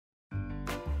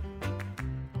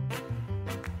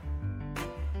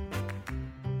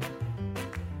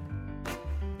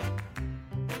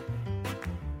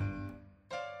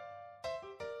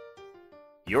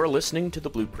You're listening to The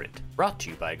Blueprint, brought to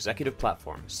you by Executive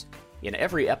Platforms. In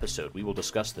every episode, we will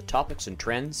discuss the topics and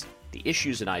trends, the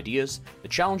issues and ideas, the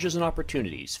challenges and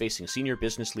opportunities facing senior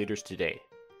business leaders today.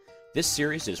 This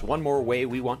series is one more way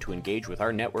we want to engage with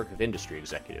our network of industry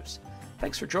executives.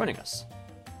 Thanks for joining us.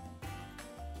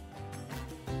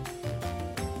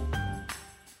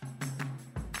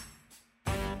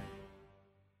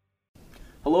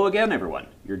 Hello again, everyone.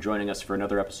 You're joining us for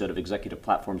another episode of Executive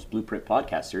Platform's Blueprint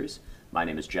podcast series. My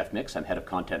name is Jeff Mix. I'm head of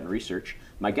content and research.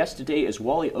 My guest today is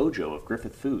Wally Ojo of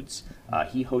Griffith Foods.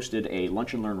 He hosted a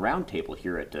Lunch and Learn roundtable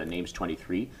here at NAMES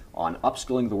 23 on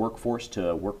upskilling the workforce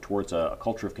to work towards a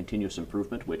culture of continuous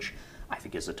improvement, which I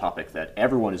think is a topic that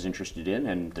everyone is interested in.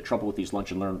 And the trouble with these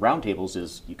Lunch and Learn roundtables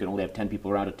is you can only have 10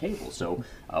 people around a table. So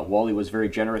Wally was very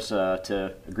generous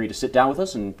to agree to sit down with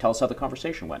us and tell us how the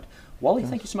conversation went. Wally,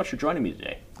 thank you so much for joining me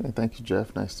today. Hey, thank you,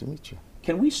 Jeff. Nice to meet you.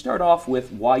 Can we start off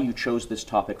with why you chose this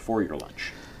topic for your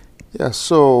lunch? Yeah,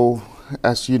 so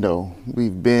as you know,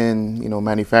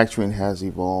 manufacturing has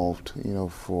evolved,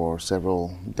 for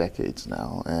several decades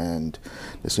now. And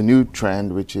there's a new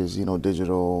trend, which is,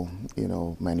 digital,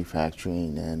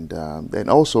 manufacturing. And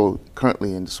also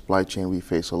currently in the supply chain, we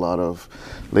face a lot of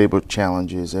labor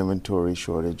challenges, inventory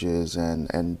shortages,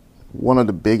 and one of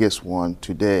the biggest one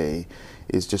today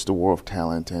is just the war of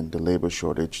talent and the labor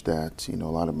shortage that a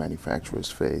lot of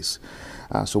manufacturers face.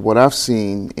 So what I've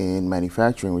seen in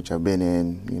manufacturing, which I've been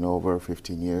in over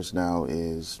 15 years now,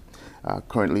 is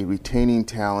currently retaining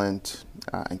talent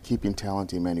and keeping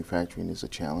talent in manufacturing is a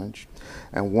challenge.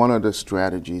 And one of the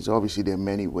strategies, obviously there are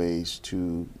many ways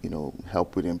to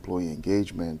help with employee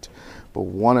engagement, but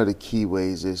one of the key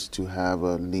ways is to have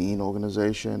a lean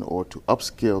organization or to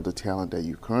upskill the talent that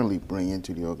you currently bring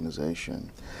into the organization.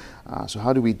 So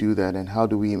how do we do that, and how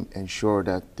do we ensure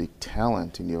that the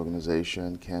talent in the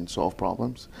organization can solve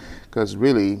problems? Because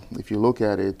really, if you look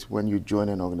at it, when you join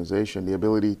an organization, the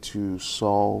ability to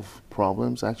solve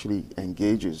problems actually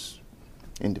engages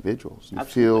individuals. You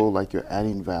Absolutely. Feel like you're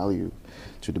adding value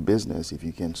to the business if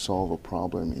you can solve a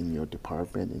problem in your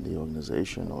department, in the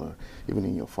organization, or even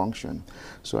in your function.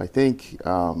 So I think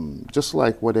just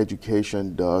like what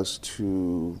education does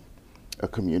to a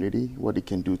community, what it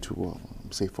can do to,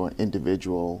 say, for an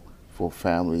individual, for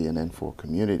family, and then for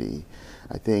community.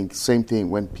 I think same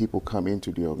thing when people come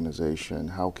into the organization,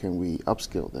 how can we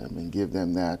upskill them and give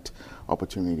them that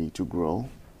opportunity to grow?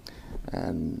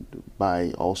 And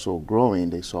by also growing,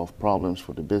 they solve problems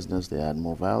for the business, they add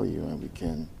more value, and we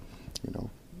can,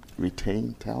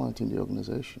 retain talent in the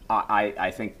organization. I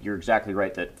think you're exactly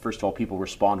right that, first of all, people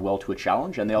respond well to a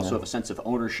challenge, and they also have a sense of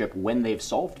ownership when they've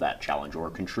solved that challenge or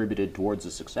contributed towards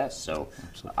a success. So,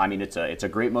 absolutely. I mean, it's a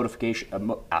great motivation.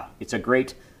 It's a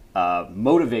great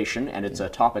motivation, and it's a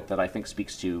topic that I think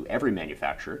speaks to every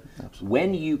manufacturer. Absolutely.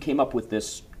 When you came up with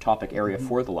this topic area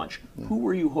for the lunch, who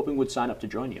were you hoping would sign up to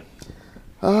join you?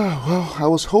 Well, I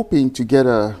was hoping to get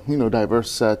a diverse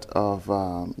set of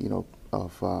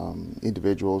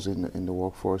individuals in the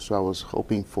workforce. So I was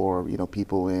hoping for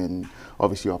people in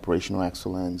obviously operational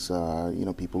excellence,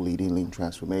 people leading lean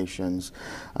transformations,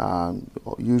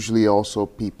 usually also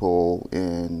people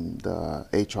in the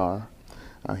HR,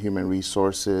 human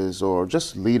resources, or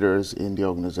just leaders in the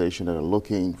organization that are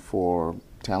looking for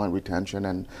talent retention.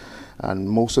 And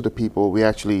most of the people, we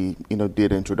actually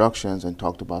did introductions and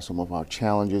talked about some of our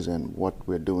challenges and what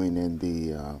we're doing in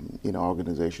the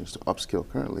organizations to upskill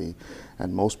currently.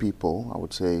 And most people, I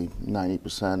would say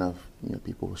 90% of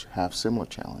people have similar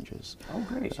challenges. Oh,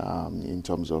 great. In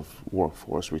terms of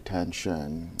workforce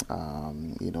retention,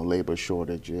 labor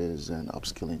shortages, and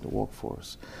upskilling the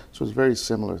workforce. So it's a very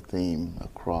similar theme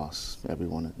across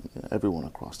everyone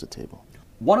across the table.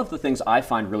 One of the things I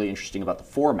find really interesting about the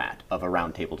format of a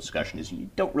roundtable discussion is you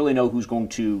don't really know who's going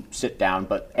to sit down,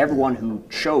 but everyone who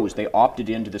chose, they opted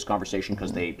into this conversation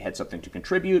because they had something to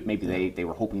contribute. Maybe they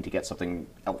were hoping to get something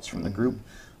else from the group.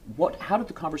 How did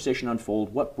the conversation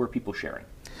unfold? What were people sharing?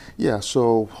 Yeah,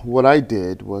 so what I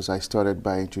did was I started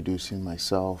by introducing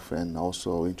myself and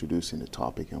also introducing the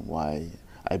topic and why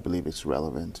I believe it's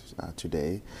relevant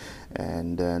today.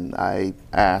 And then I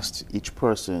asked each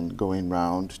person going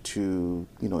round to,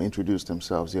 introduce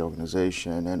themselves, the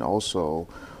organization, and also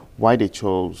why they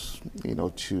chose,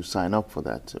 to sign up for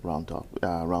that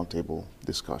roundtable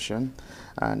discussion.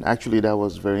 And actually that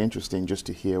was very interesting just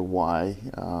to hear why.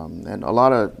 And a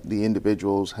lot of the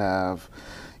individuals have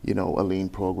a lean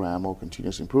program or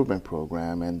continuous improvement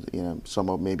program, and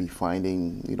some are maybe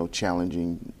finding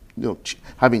challenging,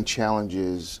 having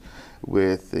challenges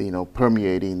with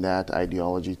permeating that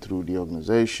ideology through the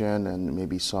organization, and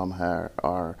maybe some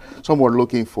were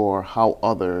looking for how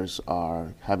others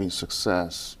are having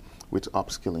success with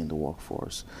upskilling the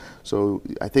workforce. So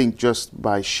I think just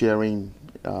by sharing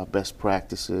best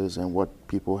practices and what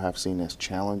people have seen as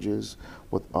challenges,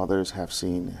 what others have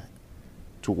seen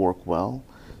to work well,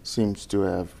 seems to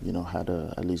have had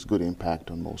at least good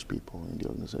impact on most people in the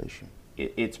organization.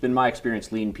 It's been my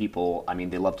experience, lean people, I mean,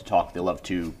 they love to talk, they love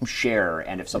to share,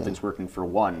 and if something's working for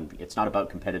one, it's not about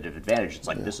competitive advantage. It's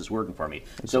like, this is working for me.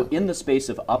 Exactly. So in the space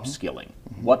of upskilling,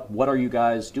 what are you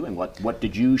guys doing? What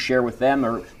did you share with them,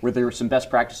 or were there some best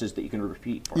practices that you can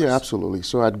repeat for us? Yeah, absolutely.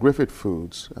 So at Griffith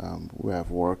Foods, where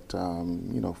I've worked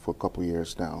for a couple of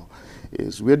years now,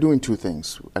 is we're doing two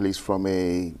things, at least from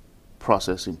a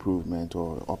process improvement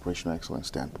or operational excellence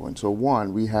standpoint. So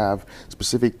one, we have,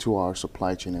 specific to our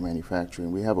supply chain and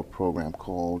manufacturing, we have a program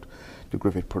called the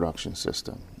Griffith Production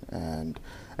System.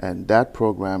 And that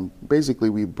program, basically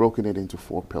we've broken it into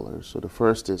 4 pillars. So the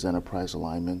first is enterprise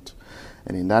alignment.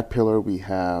 And in that pillar we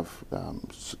have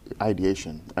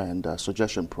ideation and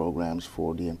suggestion programs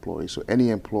for the employees. So any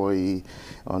employee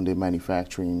on the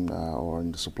manufacturing or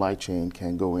in the supply chain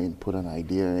can go in, put an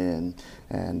idea in,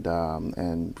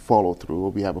 and follow through.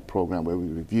 We have a program where we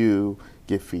review,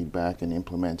 give feedback, and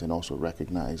implement, and also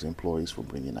recognize employees for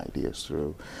bringing ideas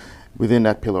through. Within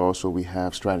that pillar also we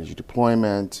have strategy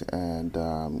deployment and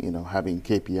having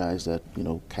KPIs that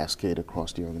cascade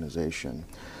across the organization.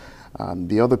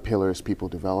 The other pillar is people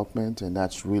development, and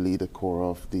that's really the core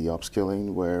of the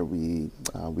upskilling, where we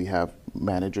have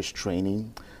managers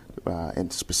training,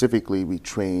 and specifically we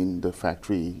train the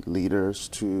factory leaders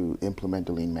to implement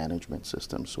the lean management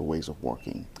system, so ways of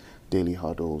working. Daily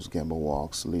huddles, Gemba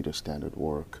walks, leader standard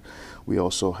work. We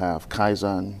also have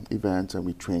Kaizen events, and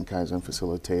we train Kaizen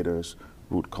facilitators,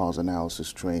 root cause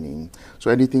analysis training.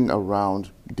 So anything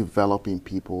around developing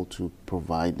people to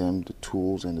provide them the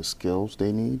tools and the skills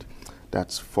they need,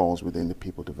 that falls within the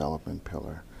people development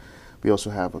pillar. We also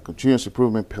have a continuous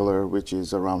improvement pillar, which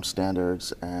is around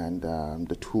standards and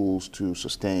the tools to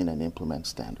sustain and implement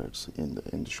standards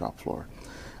in the shop floor.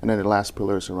 And then the last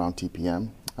pillar is around TPM,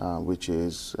 which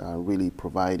is really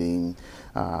providing,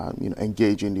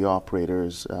 engaging the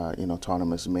operators in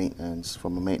autonomous maintenance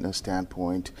from a maintenance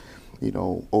standpoint,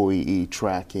 OEE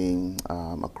tracking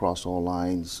across all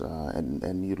lines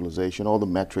and utilization, all the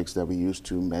metrics that we use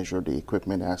to measure the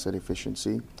equipment asset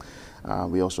efficiency.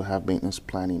 We also have maintenance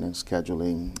planning and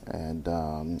scheduling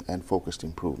and focused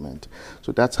improvement.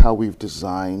 So that's how we've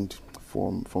designed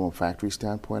from a factory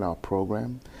standpoint our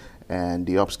program. And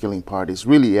the upskilling part is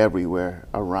really everywhere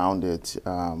around it,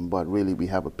 but really we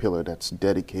have a pillar that's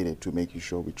dedicated to making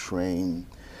sure we train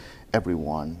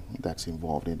everyone that's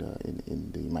involved in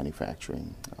the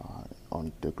manufacturing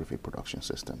on the Griffith Production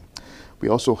System. We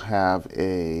also have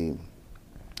a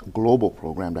global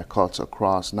program that cuts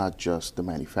across not just the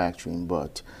manufacturing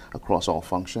but across all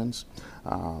functions,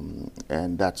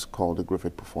 and that's called the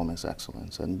Griffith Performance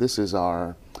Excellence. And this is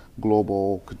our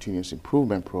global continuous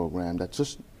improvement program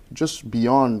that's just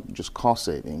beyond just cost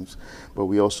savings, but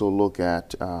we also look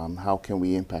at how can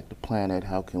we impact the planet,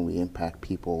 how can we impact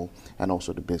people, and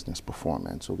also the business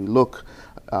performance. So we look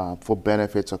for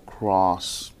benefits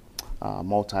across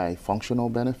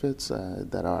multifunctional benefits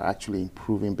that are actually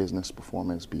improving business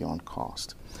performance beyond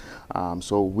cost.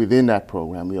 So within that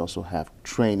program, we also have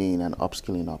training and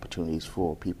upskilling opportunities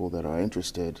for people that are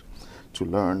interested to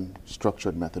learn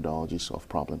structured methodologies of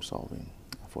problem solving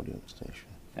for the organization.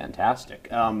 Fantastic.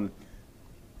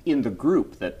 In the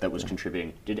group that was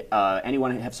contributing, did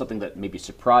anyone have something that maybe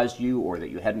surprised you or that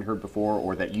you hadn't heard before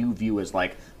or that you view as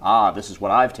like, this is what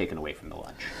I've taken away from the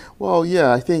lunch? Well,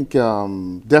 yeah, I think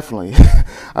definitely.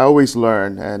 I always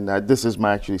learn, and this is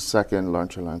my actually second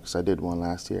lunch and learn because I did one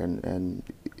last year, and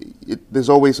there's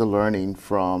always a learning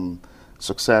from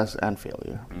success and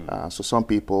failure. So some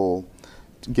people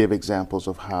give examples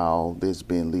of how there's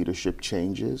been leadership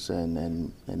changes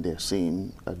and they're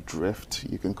seeing a drift,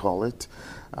 you can call it,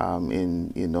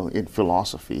 in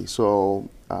philosophy. So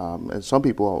and some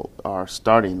people are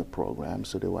starting the program,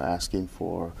 so they were asking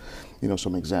for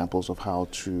some examples of how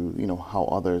how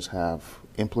others have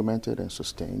implemented and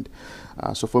sustained.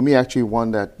 So for me, actually, one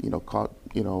that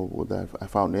that I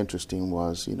found interesting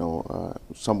was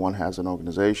someone has an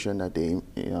organization that they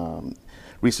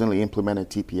recently implemented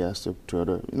TPS,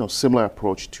 to similar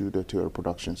approach to the Toyota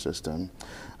production system,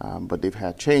 but they've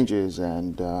had changes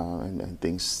and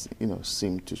things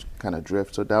seem to kind of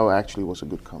drift. So that actually was a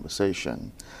good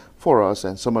conversation for us,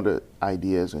 and some of the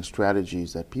ideas and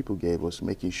strategies that people gave was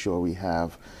making sure we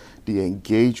have the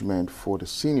engagement for the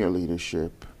senior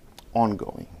leadership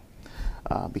ongoing.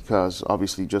 Because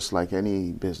obviously, just like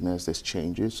any business, there's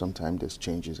changes. Sometimes there's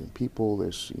changes in people.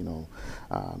 There's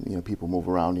people move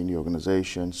around in the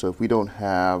organization. So if we don't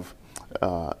have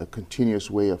a continuous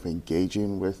way of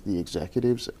engaging with the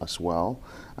executives as well,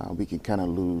 we can kind of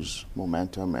lose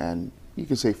momentum and you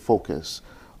can say focus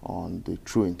on the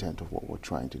true intent of what we're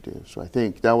trying to do. So I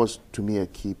think that was, to me, a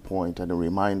key point and a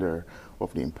reminder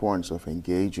of the importance of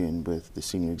engaging with the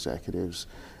senior executives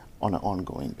on an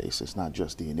ongoing basis, not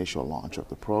just the initial launch of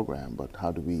the program, but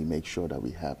how do we make sure that we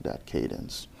have that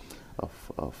cadence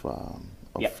of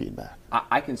feedback.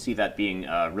 I can see that being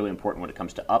really important when it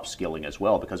comes to upskilling as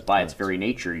well, because by its very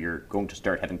nature, you're going to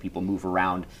start having people move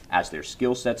around as their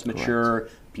skill sets mature,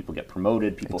 people get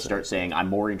promoted, people start saying, I'm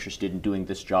more interested in doing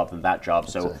this job than that job.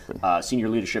 So senior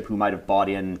leadership who might have bought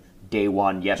in day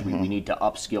one, yes, we need to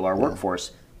upskill our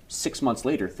workforce, 6 months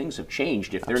later, things have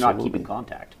changed if they're not keeping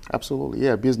contact. Absolutely,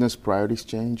 yeah. Business priorities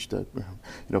changed.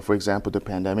 For example, the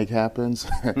pandemic happens,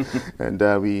 and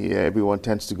everyone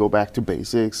tends to go back to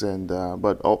basics.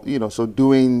 So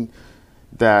doing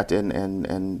that,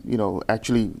 and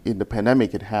actually in the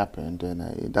pandemic it happened,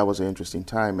 and that was an interesting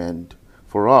time. And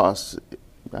for us,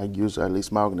 I use at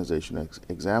least my organization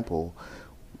example.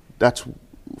 That's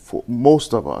for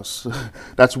most of us,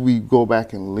 that's we go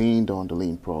back and leaned on the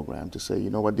Lean program to say, you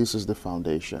know what, this is the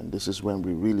foundation. This is when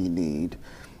we really need,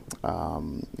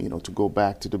 to go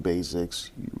back to the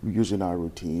basics, using our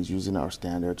routines, using our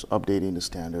standards, updating the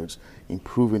standards,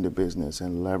 improving the business,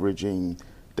 and leveraging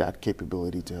that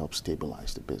capability to help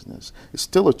stabilize the business. It's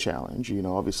still a challenge,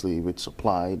 obviously with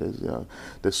supply,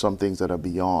 there's some things that are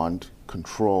beyond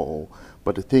control,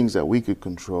 but the things that we could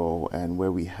control and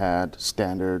where we had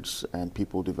standards and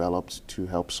people developed to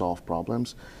help solve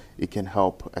problems, it can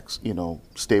help,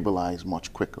 stabilize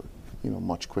much quicker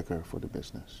for the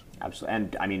business. Absolutely,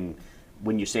 and I mean,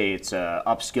 when you say it's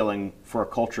upskilling for a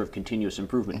culture of continuous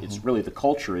improvement, it's really the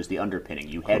culture is the underpinning.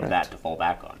 You had that to fall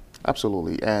back on.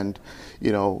 Absolutely, and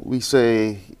we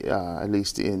say, at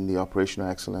least in the operational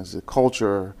excellence, the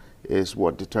culture is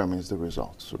what determines the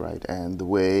results, right? And the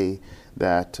way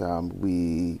that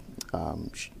we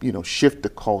shift the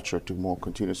culture to more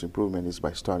continuous improvement is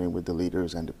by starting with the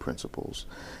leaders and the principals,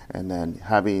 and then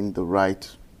having the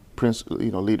right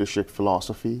leadership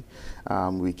philosophy.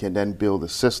 We can then build a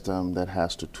system that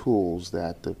has the tools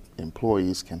that the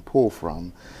employees can pull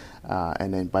from.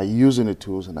 And then by using the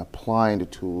tools and applying the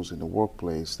tools in the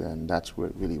workplace, then that's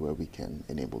really where we can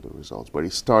enable the results. But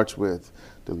it starts with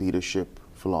the leadership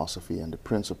philosophy and the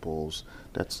principles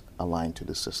that's aligned to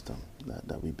the system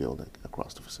that we build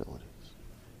across the facilities.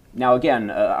 Now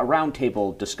again, a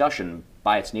roundtable discussion,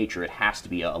 by its nature, it has to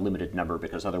be a limited number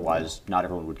because otherwise not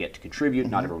everyone would get to contribute,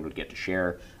 not everyone would get to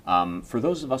share. For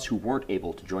those of us who weren't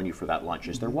able to join you for that lunch,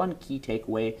 is there one key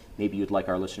takeaway maybe you'd like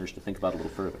our listeners to think about a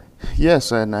little further?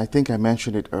 Yes, and I think I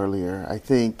mentioned it earlier. I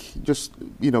think just,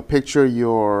 picture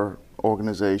your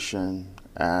organization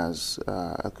as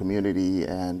a community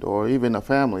or even a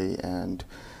family, and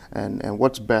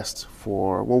what's best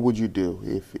for, what would you do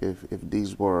if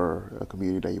these were a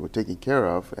community that you were taking care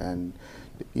of, and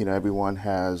everyone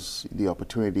has the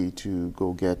opportunity to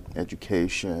go get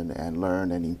education and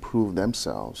learn and improve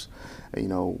themselves.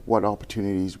 What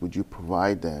opportunities would you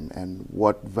provide them, and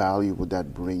what value would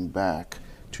that bring back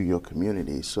to your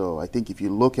community? So I think if you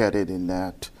look at it in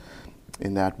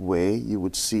that way, you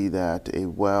would see that a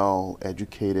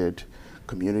well-educated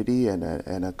community and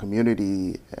a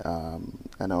community and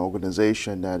an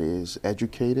organization that is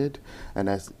educated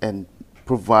and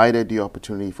provided the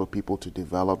opportunity for people to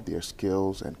develop their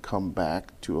skills and come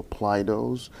back to apply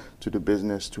those to the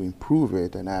business to improve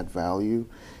it and add value,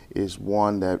 is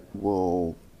one that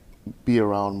will be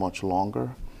around much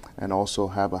longer and also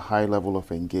have a high level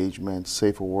of engagement,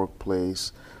 safer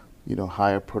workplace,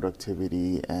 higher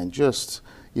productivity, and just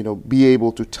be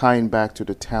able to tie in back to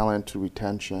the talent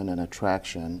retention and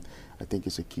attraction. I think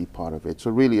is a key part of it. So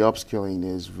really upskilling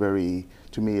is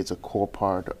to me, it's a core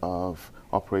part of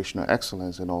operational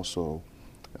excellence and also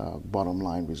bottom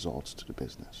line results to the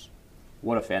business.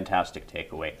 What a fantastic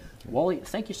takeaway. Wally,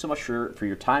 thank you so much for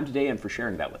your time today and for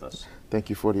sharing that with us. Thank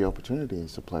you for the opportunity.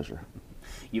 It's a pleasure.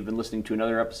 You've been listening to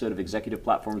another episode of Executive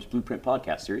Platform's Blueprint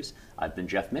podcast series. I've been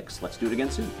Jeff Mix. Let's do it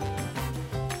again soon.